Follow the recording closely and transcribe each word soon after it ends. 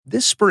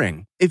This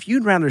spring, if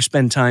you'd rather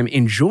spend time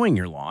enjoying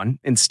your lawn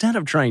instead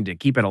of trying to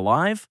keep it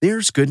alive,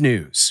 there's good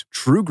news.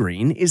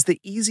 TruGreen is the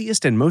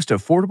easiest and most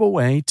affordable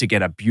way to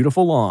get a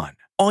beautiful lawn.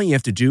 All you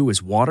have to do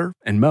is water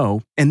and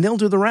mow, and they'll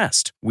do the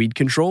rest. Weed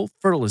control,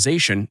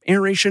 fertilization,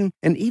 aeration,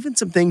 and even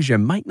some things you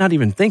might not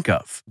even think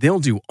of. They'll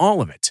do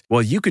all of it,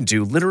 while you can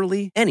do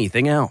literally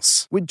anything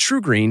else. With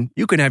TruGreen,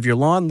 you can have your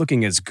lawn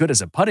looking as good as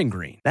a putting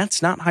green.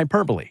 That's not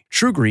hyperbole.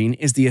 TruGreen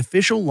is the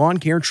official lawn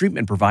care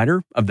treatment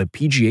provider of the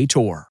PGA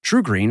Tour.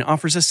 TruGreen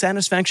offers a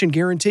satisfaction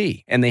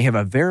guarantee, and they have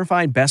a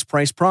verified best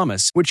price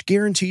promise, which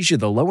guarantees you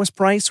the lowest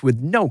price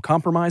with no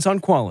compromise on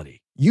quality.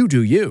 You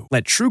do you.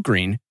 Let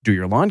TruGreen do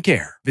your lawn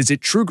care. Visit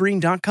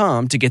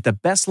TruGreen.com to get the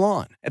best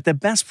lawn at the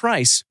best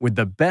price with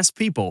the best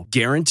people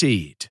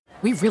guaranteed.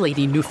 We really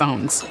need new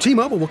phones.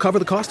 T-Mobile will cover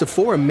the cost of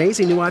 4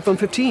 amazing new iPhone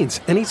 15s,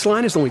 and each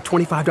line is only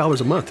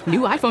 $25 a month.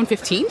 New iPhone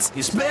 15s?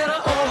 It's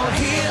better over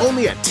here.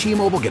 Only at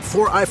T-Mobile, get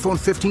 4 iPhone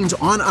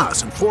 15s on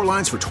us and 4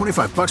 lines for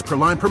 $25 per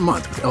line per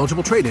month with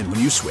eligible trade-in when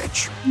you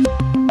switch.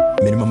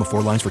 Minimum of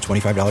 4 lines for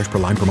 $25 per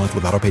line per month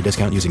with autopay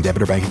discount using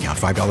debit or bank account.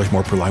 $5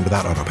 more per line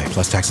without autopay,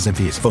 plus taxes and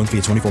fees. Phone fee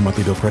at 24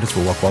 monthly bill credits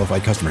for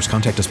well-qualified customers.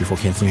 Contact us before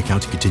canceling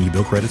account to continue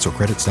bill credits or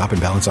credit stop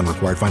and balance on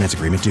required finance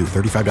agreement due.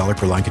 $35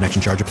 per line connection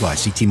charge applies.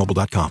 See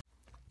T-Mobile.com.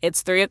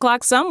 It's 3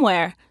 o'clock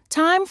somewhere.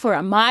 Time for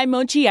a My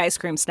Mochi ice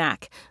cream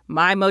snack.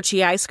 My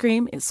Mochi ice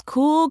cream is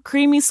cool,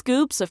 creamy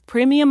scoops of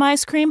premium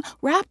ice cream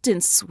wrapped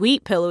in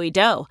sweet, pillowy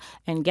dough.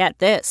 And get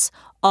this,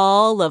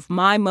 all of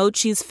My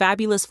Mochi's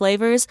fabulous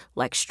flavors,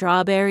 like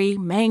strawberry,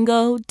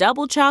 mango,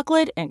 double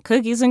chocolate, and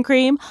cookies and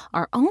cream,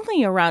 are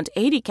only around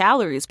 80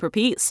 calories per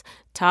piece.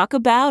 Talk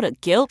about a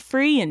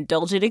guilt-free,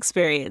 indulgent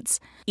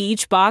experience.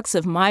 Each box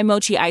of My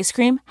Mochi ice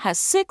cream has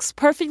 6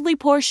 perfectly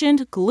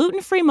portioned,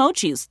 gluten-free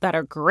mochis that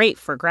are great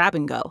for grab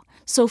and go.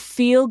 So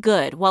feel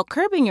good while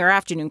curbing your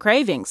afternoon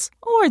cravings,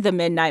 or the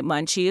midnight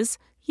munchies.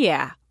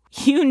 Yeah,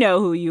 you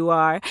know who you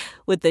are,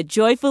 with the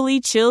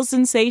joyfully chill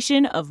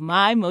sensation of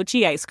My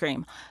Mochi ice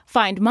cream.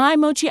 Find My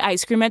Mochi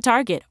ice cream at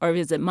Target or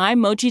visit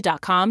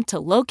MyMochi.com to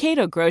locate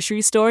a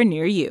grocery store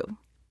near you.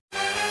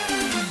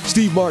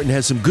 Steve Martin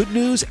has some good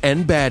news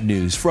and bad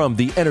news from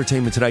the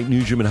Entertainment Tonight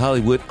newsroom in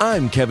Hollywood.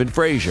 I'm Kevin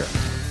Frazier.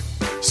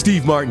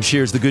 Steve Martin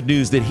shares the good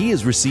news that he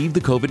has received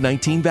the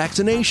COVID-19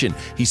 vaccination.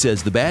 He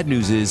says the bad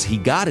news is he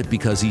got it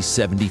because he's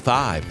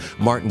 75.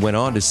 Martin went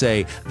on to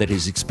say that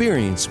his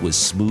experience was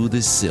smooth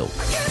as silk.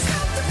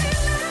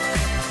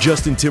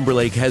 Justin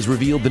Timberlake has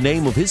revealed the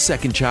name of his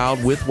second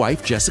child with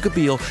wife Jessica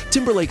Biel.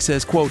 Timberlake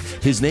says, quote,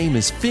 his name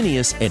is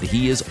Phineas and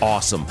he is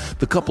awesome.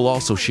 The couple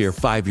also share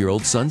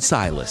 5-year-old son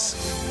Silas.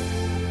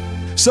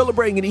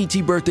 Celebrating an ET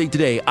birthday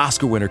today,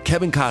 Oscar winner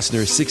Kevin Costner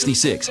is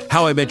 66.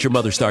 How I Met Your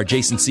Mother star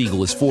Jason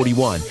Segel is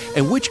 41.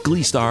 And which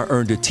Glee star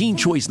earned a Teen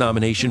Choice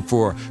nomination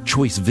for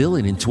Choice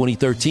Villain in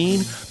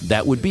 2013?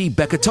 That would be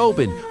Becca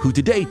Tobin, who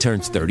today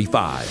turns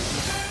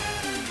 35.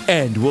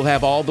 And we'll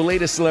have all the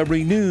latest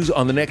celebrity news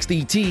on the next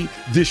ET.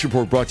 This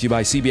report brought to you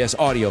by CBS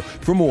Audio.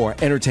 For more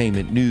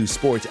entertainment, news,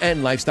 sports,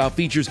 and lifestyle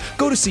features,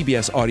 go to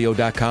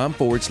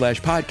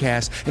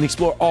cbsaudio.com/podcast and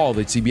explore all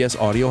that CBS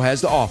Audio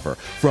has to offer.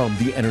 From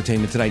the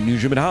Entertainment Tonight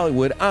newsroom in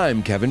Hollywood,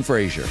 I'm Kevin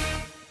Frazier.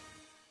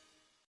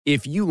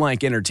 If you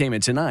like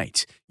Entertainment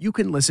Tonight, you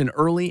can listen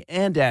early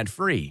and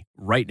ad-free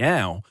right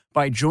now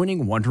by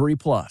joining Wondery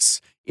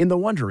Plus in the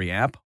Wondery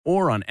app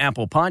or on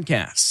Apple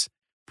Podcasts.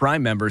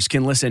 Prime members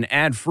can listen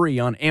ad-free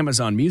on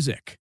Amazon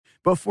Music.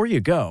 Before you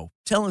go,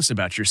 tell us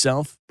about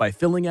yourself by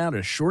filling out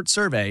a short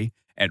survey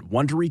at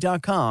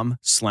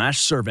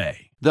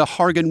Wondery.com/survey. The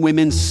Hargan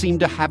women seem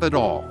to have it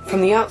all.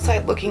 From the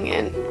outside looking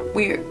in,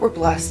 we were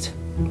blessed.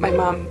 My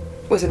mom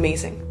was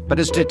amazing. But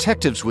as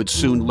detectives would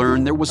soon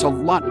learn, there was a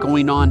lot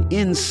going on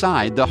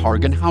inside the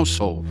Hargan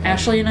household.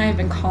 Ashley and I have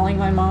been calling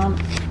my mom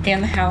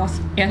and the house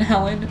and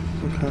Helen.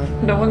 Okay.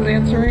 No one's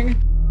answering.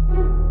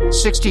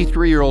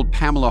 63-year-old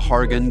Pamela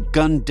Hargan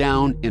gunned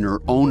down in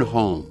her own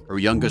home. Her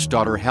youngest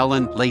daughter,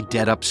 Helen, lay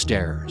dead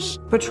upstairs.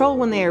 Patrol,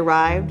 when they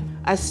arrived,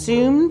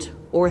 assumed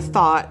or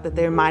thought that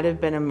there might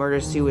have been a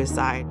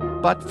murder-suicide.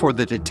 But for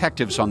the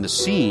detectives on the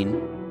scene,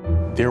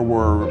 there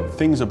were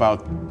things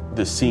about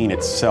the scene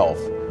itself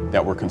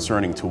that were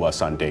concerning to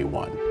us on day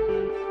one.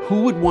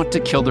 Who would want to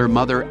kill their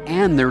mother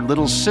and their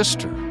little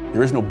sister?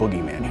 There is no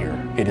boogeyman here.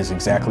 It is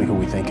exactly who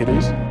we think it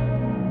is.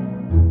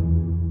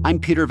 I'm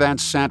Peter Van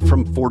Sant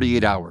from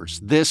 48 Hours.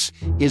 This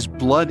is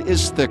Blood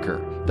is Thicker,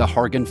 the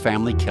Hargan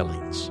Family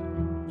Killings.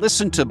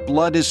 Listen to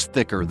Blood is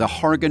Thicker, the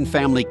Hargan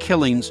Family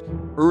Killings,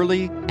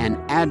 early and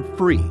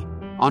ad-free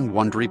on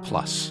Wondery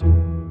Plus.